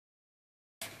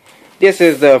This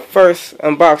is the first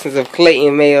unboxings of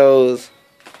Clayton Mayo's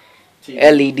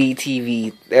LED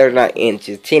TV. They're not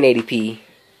inches, 1080p.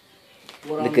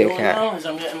 What I'm doing now is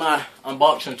I'm getting my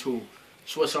unboxing tool.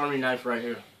 Swiss Army knife right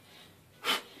here.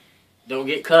 Don't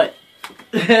get cut.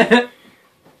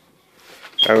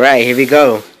 Alright, here we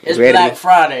go. It's Black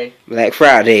Friday. Black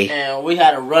Friday. And we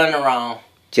had a run around.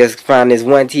 Just find this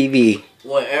one TV.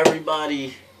 With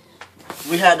everybody.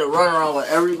 We had to run around with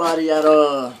everybody at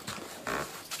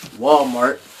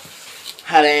Walmart.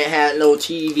 How they ain't had no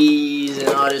TVs and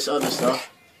all this other stuff.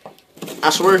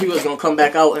 I swear he was going to come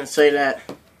back out and say that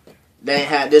they ain't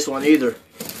had this one either.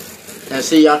 And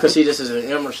see, y'all can see this is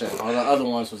an Emerson. All the other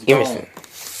ones was Emerson.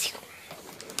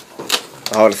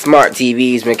 All the smart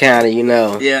TVs been kind of, you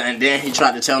know. Yeah, and then he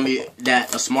tried to tell me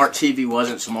that a smart TV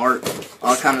wasn't smart.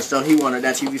 All kind of stuff. He wanted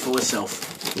that TV for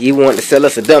himself. He wanted to sell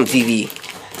us a dumb TV.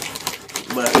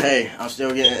 But hey, I'm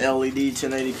still getting LED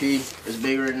 1080p. It's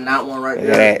bigger than that one right there.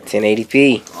 Look at that,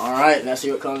 1080p. Alright, let's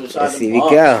see what comes inside let's the see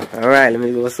box. we go. Alright, let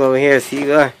me go what's over here. See you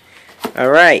go.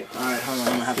 Alright. Alright, hold on.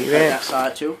 I'm going to have to cut that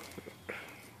side too.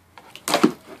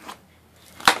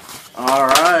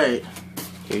 Alright.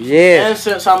 Yeah. And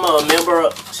since I'm a member,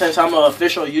 since I'm an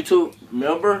official YouTube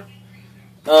member,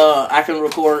 I can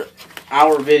record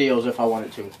hour videos if I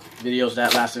wanted to. Videos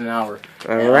that last an hour.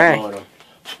 Alright.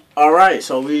 Alright,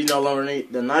 so we no longer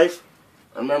need the knife.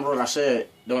 Remember what I said,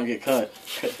 don't get cut.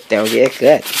 Don't get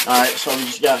cut. Alright, so we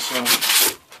just got some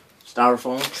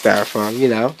styrofoam. Styrofoam, you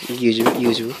know,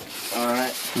 usual.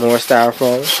 Alright. More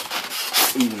styrofoam.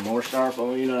 Even more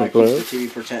styrofoam, you know, that keeps the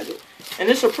TV protected. And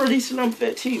it's a pretty slim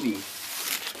fit TV.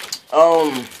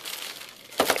 What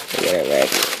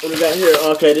we got here?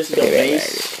 Okay, this is the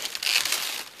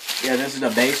base. Yeah, this is the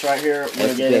base right here.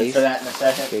 We'll get into that in a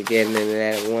second. We're getting into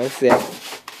that in 1 second.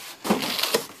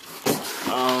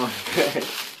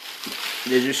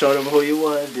 Did you show them who you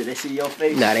was? Did they see your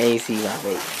face? Nah, they ain't see my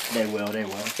face. They will, they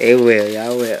will. They will,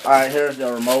 y'all will. Alright, here's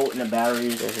the remote and the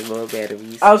batteries. There's the more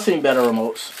batteries. I've seen better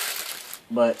remotes,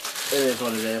 but it is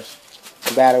what it is.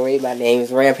 By the way, my name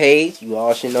is Rampage. You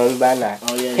all should know me by now.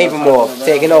 Oh yeah. Paper Morph,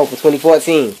 taking over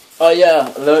 2014. Oh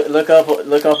yeah, look up on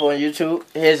YouTube.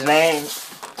 His name,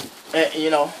 you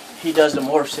know, he does the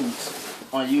morph suits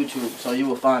on YouTube, so you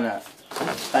will find that.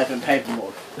 Type in Paper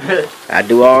Morph. I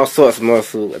do all sorts of morph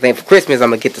suits. I think for Christmas I'm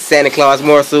gonna get the Santa Claus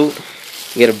morph suit,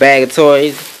 get a bag of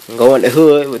toys, and go in the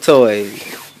hood with toys.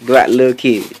 Go out little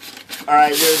kids.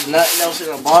 Alright, there's nothing else in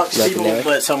the box, people,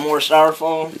 but some more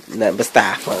styrofoam. Nothing but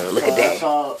styrofoam. Look at that. That's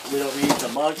all. We don't need the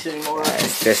box anymore.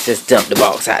 Let's just dump the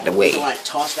box out the way. We can, like,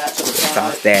 toss that to the side.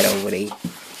 Toss that over there.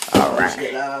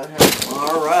 Alright.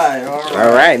 Alright.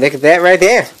 Alright, look at that right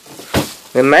there.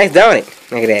 Look nice, don't it?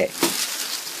 Look at that.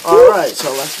 Alright,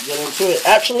 so let's get into it.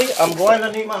 Actually, I'm going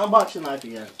to need my unboxing knife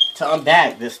again to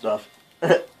unbag this stuff.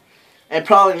 And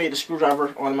probably need a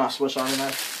screwdriver on my Swiss Army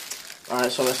knife.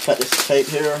 Alright, so let's cut this tape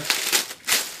here.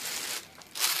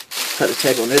 Cut the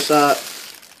tape on this side.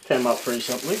 Came out pretty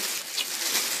simply.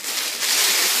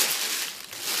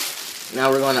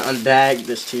 Now we're going to unbag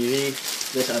this TV.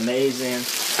 This amazing.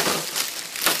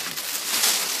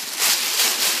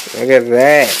 Look at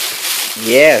that.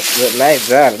 Yes, look nice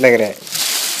job. Look at that.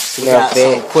 We got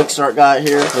some quick start guide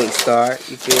here. Quick start,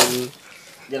 you feel me?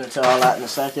 Get into all that in a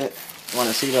second. Want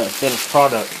to see the finished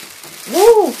product.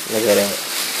 Woo! Look at that.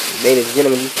 Ladies and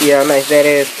gentlemen, you see how nice that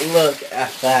is? Look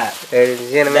at that. Ladies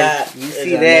and gentlemen, that you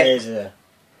see that? Amazing.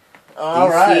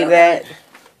 Alright. You see that?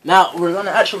 Now, we're going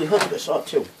to actually hook this up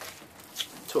too.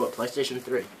 To a PlayStation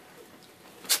 3.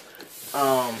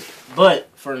 But,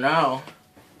 for now,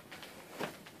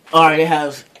 alright, it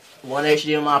has one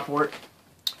HDMI port.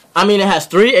 I mean, it has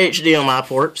 3 HDMI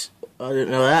ports. I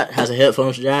didn't know that. It has a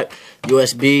headphones jack,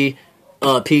 USB,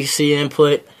 PC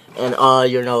input, and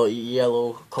you know,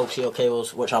 yellow coaxial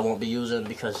cables, which I won't be using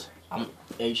because I'm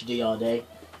HD all day.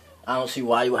 I don't see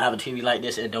why you would have a TV like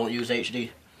this and don't use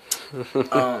HD.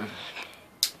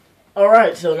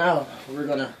 Alright, so now we're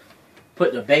gonna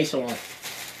put the base on.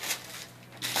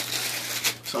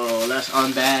 So let's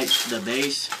unbag the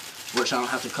base, which I don't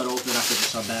have to cut open. I can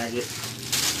just unbag it.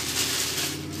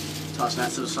 Toss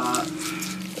that to the side.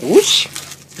 Whoosh!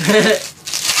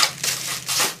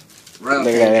 Round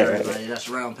page, everybody. That's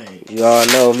round page. You all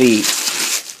know me.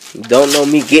 You don't know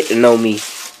me, get to know me.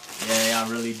 Yeah, I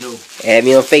really do. Add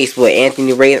me on Facebook,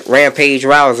 Anthony Rampage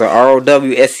Rouser,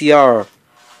 ROWSCR.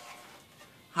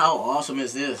 How awesome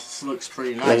is this? This looks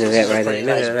pretty nice. Look at that right there.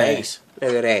 Look at that.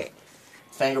 Look at that.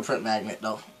 Fingerprint magnet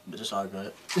though, but it's all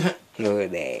good. Look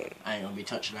at that. I ain't gonna be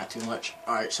touching that too much.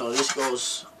 Alright, so this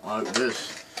goes like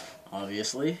this,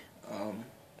 obviously.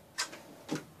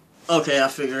 Okay, I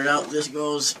figured it out. This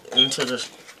goes into the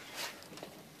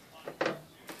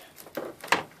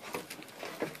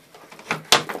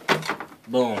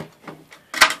Boom.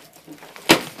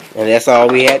 And that's all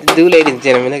we had to do, ladies and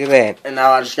gentlemen. Look at that. And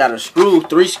now I just got to screw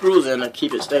 3 screws in to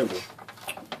keep it stable.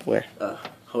 Where?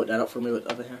 Hold that up for me with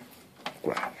the other hand.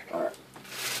 Wow. Alright.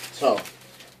 So,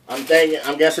 I'm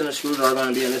guessing the screws are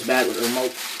going to be in this bag with the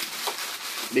remote.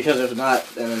 Because if not,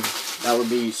 then that would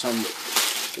be some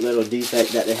little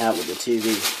defect that they have with the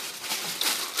TV.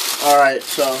 Alright,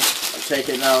 so I'm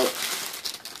taking out.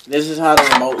 This is how the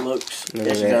remote looks.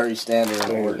 It's very standard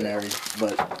and ordinary.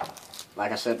 But,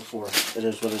 like I said before, it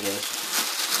is what it is.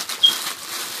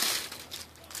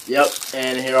 Yep,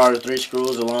 and here are the 3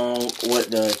 screws along with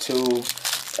the 2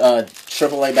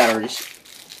 AAA batteries.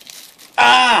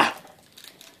 Ah!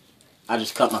 I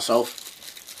just cut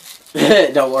myself.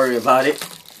 Don't worry about it.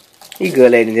 You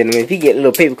good, ladies and gentlemen. If you get a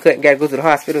little paper cut and gotta go to the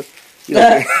hospital, you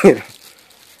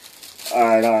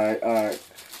Alright.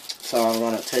 So I'm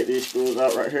gonna take these screws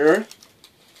out right here.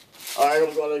 Alright,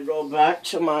 I'm gonna go back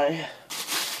to my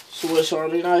Swiss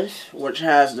Army knife, which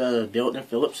has the built-in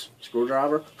Phillips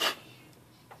screwdriver.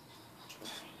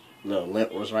 The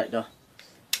lint was right there.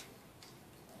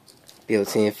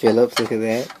 Built-in Phillips, look at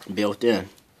that. Built in.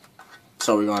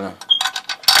 So we're gonna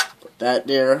put that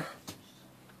there.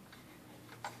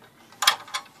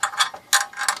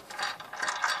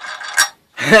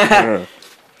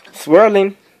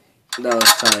 Swirling. That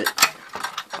was tight.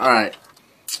 Alright.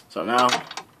 So now,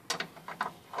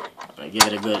 I'm gonna give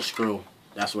it a good screw.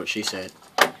 That's what she said.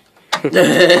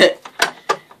 Okay,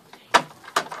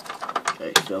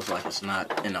 it feels like it's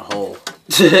not in a hole.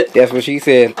 That's what she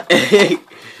said.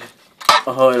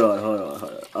 Hold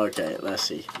on. Okay, let's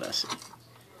see.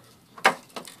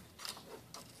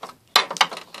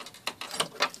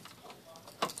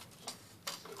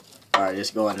 Alright,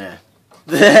 just go in there.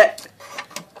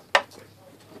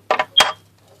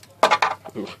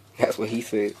 That's what he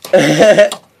said.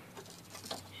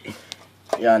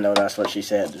 Yeah, I know that's what she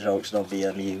said. The jokes, don't be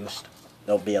amused.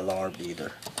 Don't be alarmed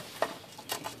either.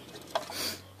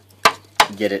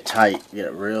 Get it tight. Get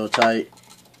it real tight.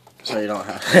 So you don't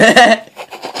have...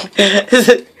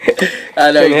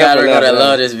 I know you guys are going to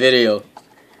love this video.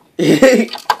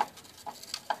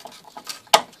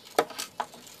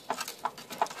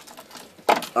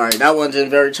 Alright, that one's in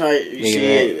very tight. You see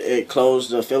it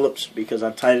closed the Phillips because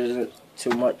I tightened it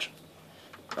too much.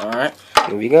 Alright.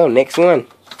 Here we go. Next one.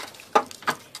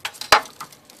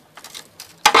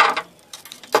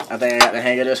 I think I got the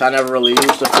hang of this. I never really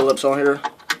used the Phillips on here.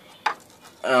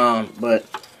 But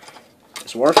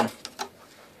it's working.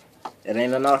 It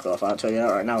ain't a knockoff, I'll tell you that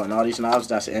right now. And all these knives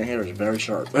that's in here is very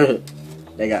sharp.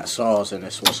 They got saws in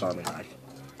this Swiss Army knife.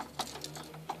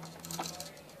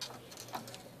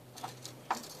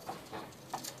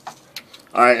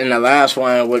 Alright, and the last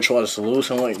one, which was the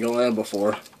solution wouldn't go in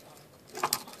before.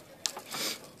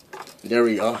 There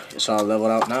we go. It's all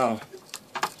leveled out now.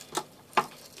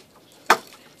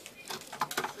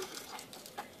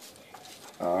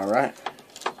 Alright.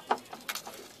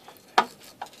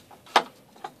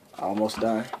 Almost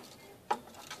done.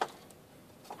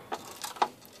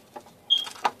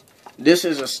 This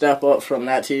is a step up from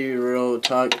that TV real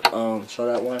talk. Show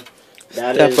that one.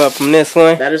 That Step up from this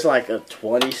one. That is like a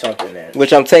 20-something inch.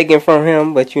 Which I'm taking from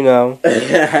him, but you know.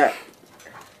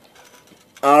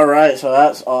 Alright, so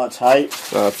that's all tight.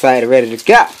 All tight, ready to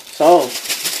go. So,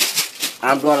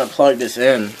 I'm going to plug this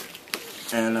in.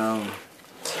 And,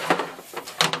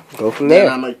 go from there.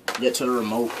 Then I'm going to get to the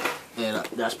remote. And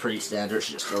that's pretty standard. It's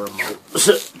just the remote.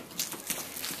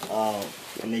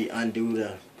 Let me undo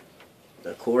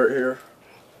the cord here.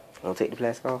 I'll take the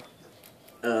plastic off.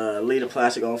 Leave the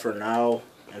plastic on for now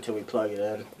until we plug it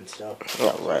in and stuff.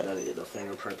 Alright. Gotta get the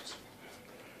fingerprints.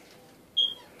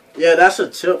 Yeah, that's a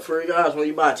tip for you guys when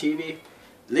you buy a TV.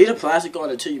 Leave the plastic on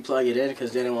until you plug it in,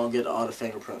 because then it won't get all the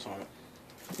fingerprints on it.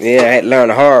 Yeah, I had to learn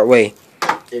the hard way.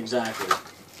 Exactly.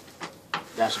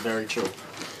 That's very true.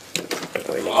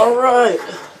 Alright.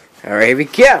 Alright, here we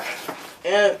go.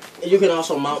 And you can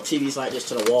also mount TVs like this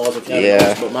to the walls if you have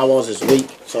those, but my walls is weak,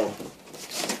 so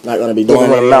not gonna be doing I'm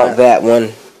gonna mount that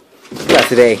one. Not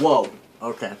today. Whoa.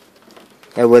 Okay.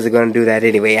 I wasn't gonna do that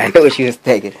anyway. I know what she was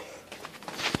taking.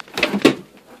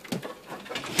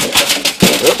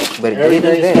 But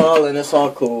everything's small and it's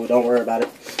all cool. Don't worry about it.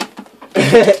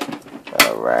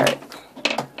 Alright.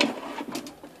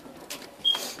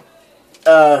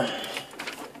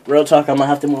 Real talk, I'm gonna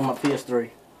have to move my PS3.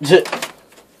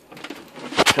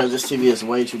 Because this TV is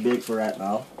way too big for that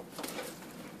now.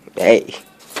 Hey.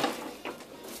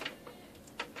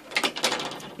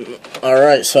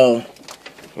 Alright, so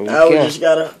now we just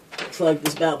gotta plug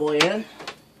this bad boy in.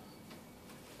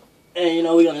 And you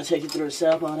know, we're gonna take you through the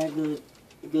setup, all that good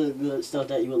stuff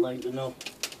that you would like to know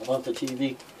about the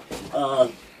TV.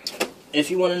 If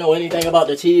you want to know anything about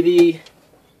the TV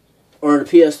or the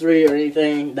PS3 or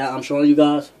anything that I'm showing you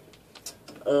guys,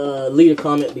 leave a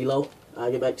comment below. I'll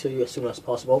get back to you as soon as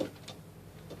possible.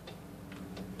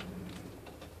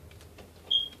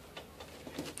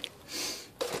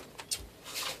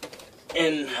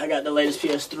 And I got the latest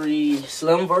PS3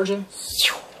 Slim version.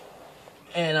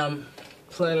 And I'm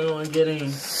planning on getting the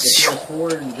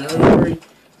PS4 in January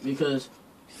because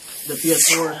the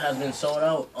PS4 has been sold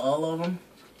out, all of them.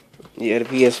 Yeah, the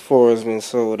PS4 has been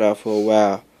sold out for a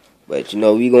while. But, you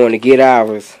know, we going to get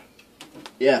ours.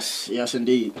 Yes, yes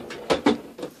indeed.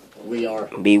 We are.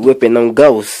 Be whipping them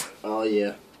ghosts. Oh,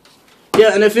 yeah.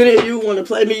 Yeah, and if any of you want to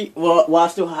play me while I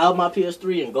still have my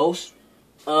PS3 and Ghost,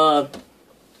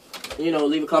 you know,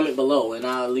 leave a comment below, and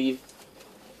I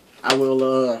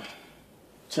will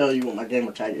tell you what my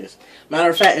gamer tag is. Matter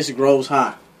of fact, it's Groves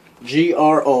High.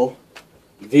 GROVESHIGH.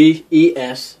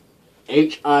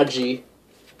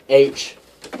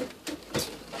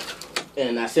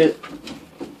 And that's it.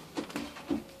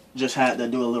 Just had to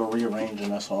do a little rearranging,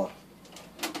 that's all.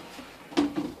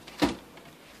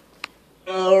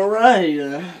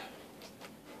 Alright.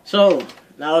 So,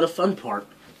 now the fun part.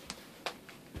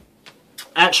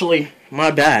 Actually, my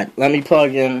bad. Let me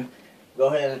plug in. Go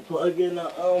ahead and plug in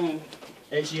the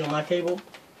HDMI cable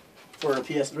for the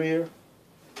PS3 here.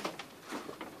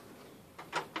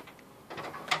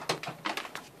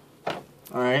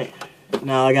 Alright.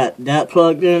 Now I got that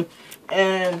plugged in.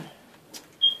 And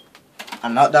I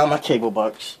knocked down my cable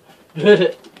box.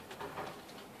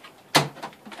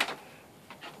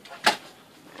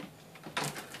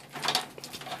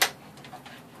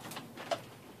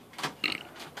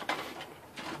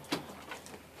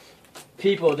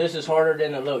 People, this is harder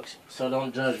than it looks, so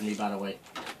don't judge me, by the way.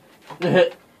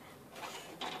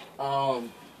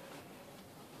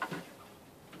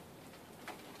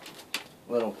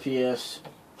 Little PS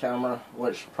camera,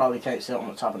 which probably can't sit on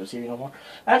the top of the TV no more.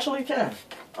 Actually, it can.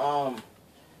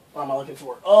 What am I looking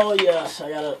for? Oh, yes, I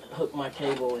gotta hook my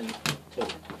cable in, too.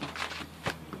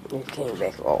 It came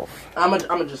back off. I'm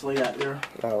gonna just lay that there.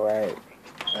 Alright.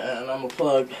 And I'm gonna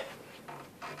plug.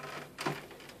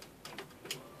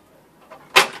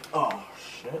 Oh,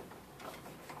 shit.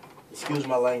 Excuse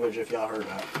my language if y'all heard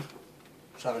that. I'm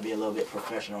trying to be a little bit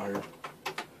professional here.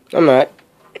 I'm not.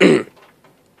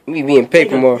 Me being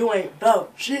paper morph. You ain't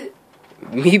about shit.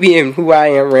 Me being who I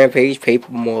am, Rampage,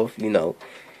 paper morph, you know.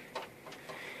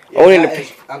 Yeah,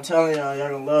 I'm telling y'all, y'all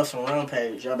gonna love some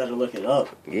Rampage. Y'all better look it up.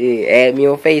 Yeah, add me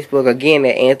on Facebook again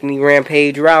at Anthony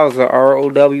Rampage Rouser,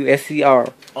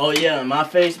 ROWSCR. Oh yeah, my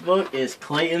Facebook is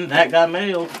Clayton That Guy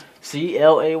Mail,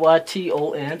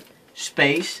 CLAYTON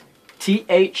space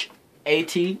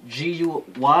THATGUY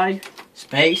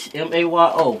space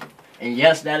MAYO. And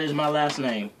yes, that is my last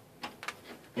name.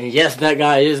 And yes, that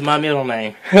guy is my middle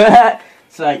name.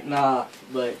 It's like, nah,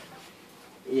 but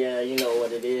yeah, you know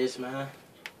what it is, man.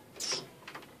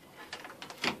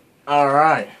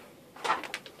 Alright.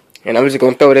 And I'm just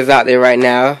going to throw this out there right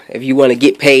now. If you want to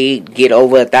get paid, get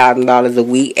over $1,000 a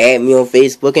week, add me on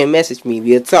Facebook and message me.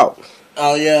 We'll talk.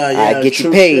 Oh, yeah. I get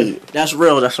you paid. Shit. That's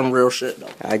real. That's some real shit, though.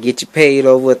 I get you paid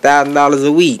over $1,000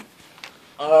 a week.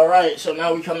 Alright, so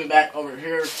now we're coming back over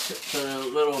here to the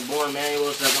little boring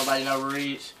manuals that nobody never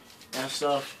reads and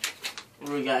stuff. What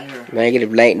do we got here? Man, get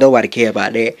it blank. Nobody care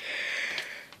about that.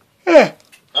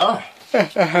 Oh.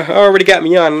 Already got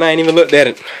me on and I ain't even looked at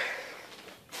it.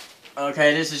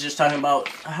 Okay, this is just talking about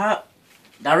how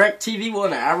DirecTV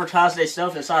want to advertise their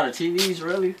stuff inside of TVs,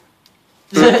 really?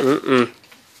 That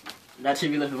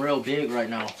TV looking real big right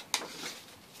now.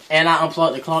 And I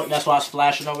unplugged the clock, that's why it's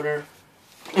flashing over there.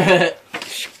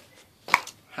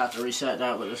 Have to reset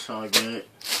that, but it's all good.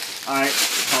 Alright.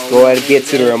 Go ahead and get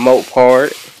to the remote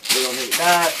part. We don't need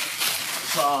that.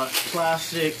 It's all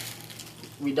plastic.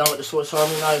 We done with the Swiss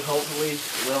Army knife, hopefully.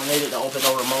 We don't need it to open the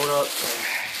remote up. So,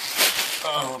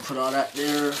 I'll put all that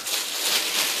there.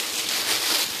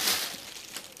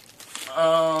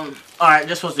 Alright,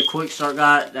 this was the quick start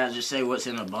guide. That just say what's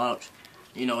in the box.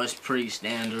 You know, it's pretty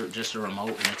standard, just a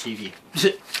remote and a TV.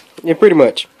 Yeah, pretty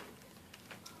much.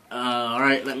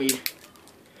 Alright, let me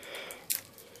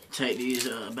take these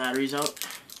batteries out.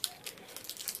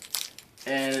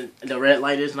 And the red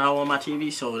light is now on my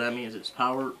TV, so that means it's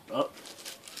powered up.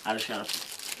 I just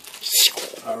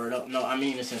gotta power it up. No, I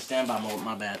mean it's in standby mode,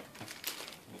 my bad.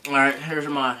 Alright, here's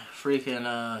my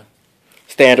freaking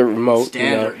standard remote.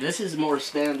 Standard. You know. This is more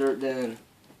standard than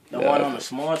the one on the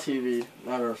small TV,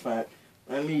 matter of fact.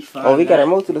 Let me find Oh, we got a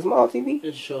remote to the small TV?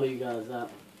 Let's show you guys that.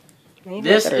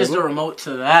 This is the remote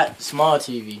to that small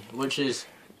TV, which is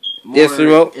more, this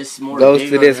remote it's more goes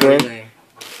to this one.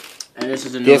 And this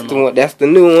is the new This the one. That's the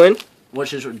new one.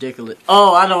 Which is ridiculous.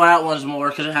 Oh, I know that one's more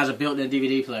because it has a built-in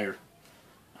DVD player.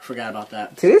 I forgot about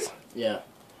that. To this? Yeah.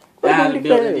 What I had a DVD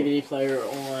built-in player? DVD player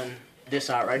on this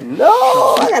side right here.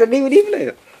 No, I got a DVD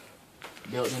player.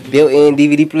 Built-in Built-in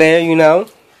DVD player, you know.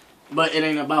 But it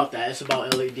ain't about that. It's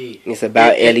about LED. It's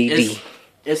about LED.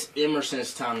 It's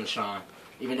Emerson's time to shine.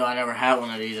 Even though I never had one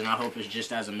of these, and I hope it's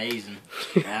just as amazing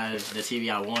as the TV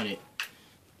I wanted.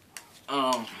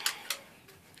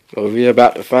 Well, we're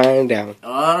about to find out.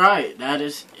 All right, that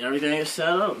is everything is set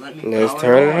up. Let's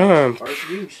turn it on. First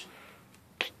use.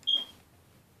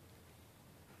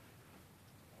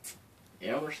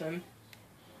 Emerson.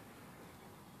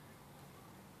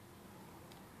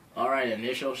 All right,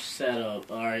 initial setup.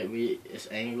 All right,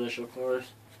 it's English, of course.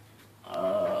 What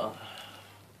are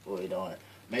we doing?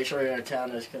 Make sure your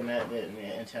antenna is connected. And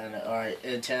the antenna. All right,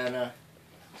 antenna.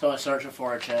 So it's searching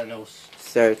for our channels.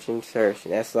 Searching.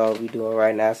 That's all we doing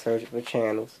right now. Searching for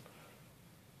channels.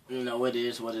 You know, it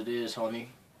is what it is, honey.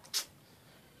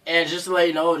 And just to let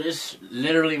you know, this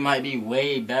literally might be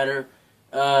way better.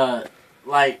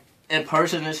 Like in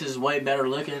person, this is way better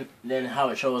looking than how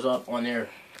it shows up on there.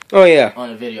 Oh yeah. On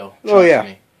the video.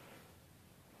 Me.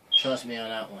 Trust me on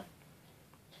that one.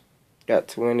 Got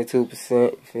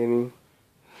 22%. Feel me?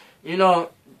 You know,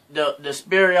 the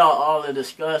spirit y'all all to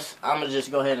discuss, I'm gonna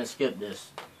just go ahead and skip this.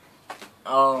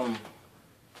 I'm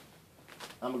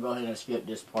gonna go ahead and skip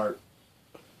this part.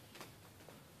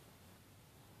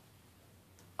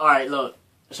 Alright, look.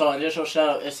 So initial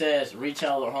setup, it says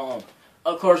retail or home.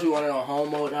 Of course we want it on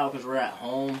home mode now because we're at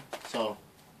home. So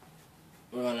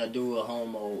we're gonna do a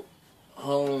home mode.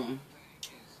 Home.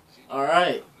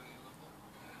 Alright.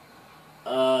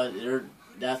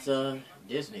 That's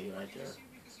Disney right there.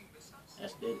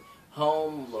 That's Disney.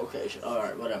 Home location.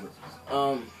 Alright, whatever.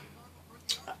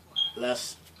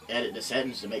 Let's edit the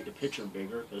settings to make the picture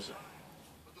bigger. Cause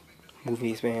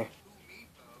Movies, man.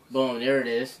 Boom, there it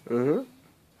is. Mm-hmm.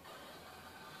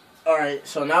 Alright,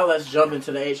 so now let's jump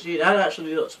into the HD. That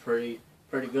actually looks pretty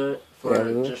good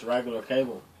for just regular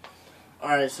cable.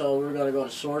 Alright, so we're going to go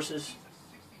to sources.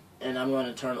 And I'm going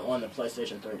to turn on the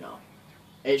PlayStation 3 now.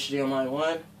 HDMI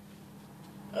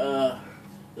 1.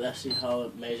 Let's see how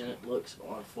amazing it looks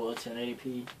on full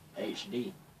 1080p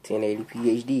HD.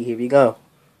 1080p HD, here we go.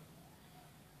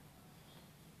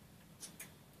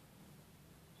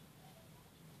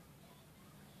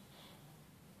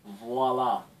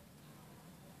 Voila.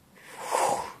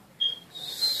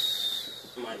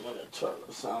 Might want to turn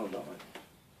the sound on.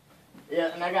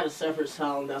 Yeah, and I got a separate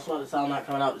sound. That's why the sound not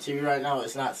coming out the TV right now.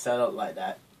 It's not set up like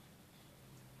that.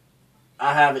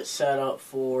 I have it set up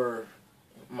for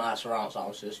my surround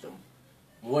sound system.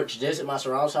 Which this is my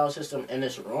surround sound system in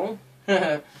this room.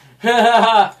 That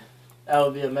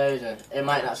would be amazing. It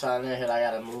might not sound in here. I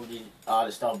gotta move all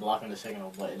this stuff blocking the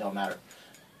signal, but it don't matter.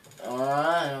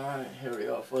 Alright, here we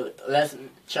go. Let's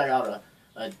check out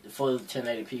a full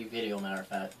 1080p video, matter of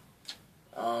fact.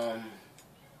 Alright,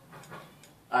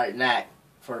 NAC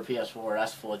for the PS4,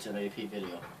 that's full 1080p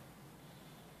video.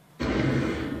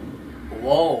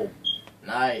 Whoa!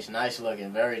 Nice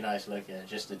looking, very nice looking.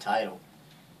 Just the title.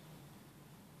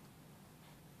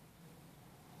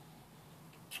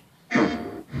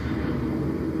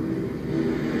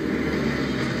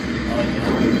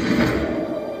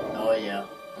 Oh yeah.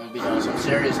 I'm gonna be doing some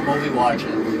serious movie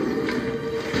watching.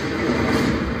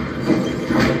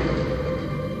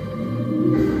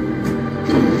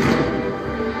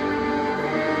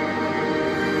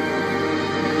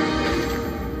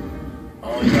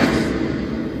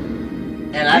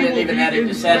 And I didn't even edit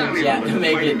the settings yet to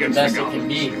make it the best it can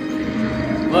be.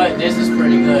 But this is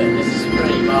pretty good. This is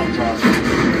pretty mouth-watering.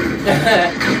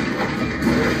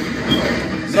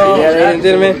 So, yeah, ladies and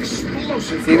gentlemen,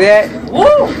 see that?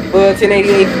 Woo! Full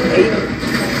 1080p.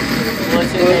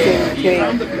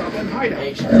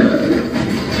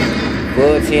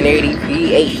 Full 1080p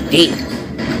HD.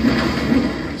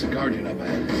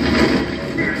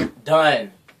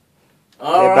 Done.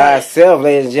 All by itself,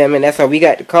 ladies and gentlemen. That's how we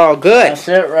got the call good. That's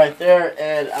it right there,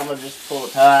 and I'm gonna just pull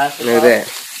it past. Look at that.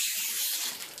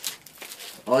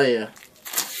 Oh yeah.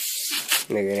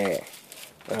 Look at that.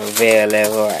 Unveil that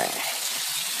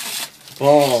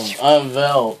boom.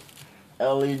 Unveil.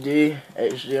 LED,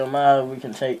 HDMI. We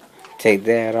can take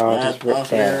that off. Just rip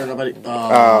that.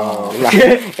 Oh.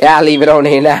 Yeah, I'll leave it on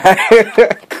here now.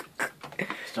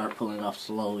 Start pulling it off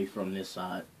slowly from this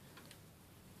side.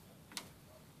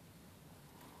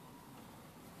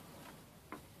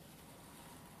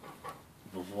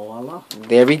 Voila.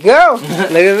 There we go. Look at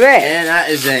that. And that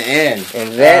is the end.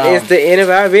 And that is the end of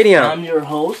our video. I'm your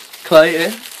host,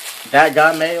 Clayton. That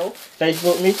got mail.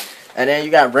 Facebook me. And then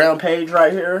you got Rampage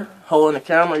right here, holding the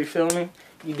camera, you feel me?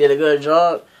 You did a good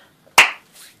job.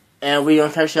 And we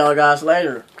gonna catch y'all guys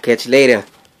later. Catch you later.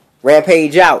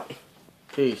 Rampage out.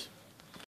 Peace.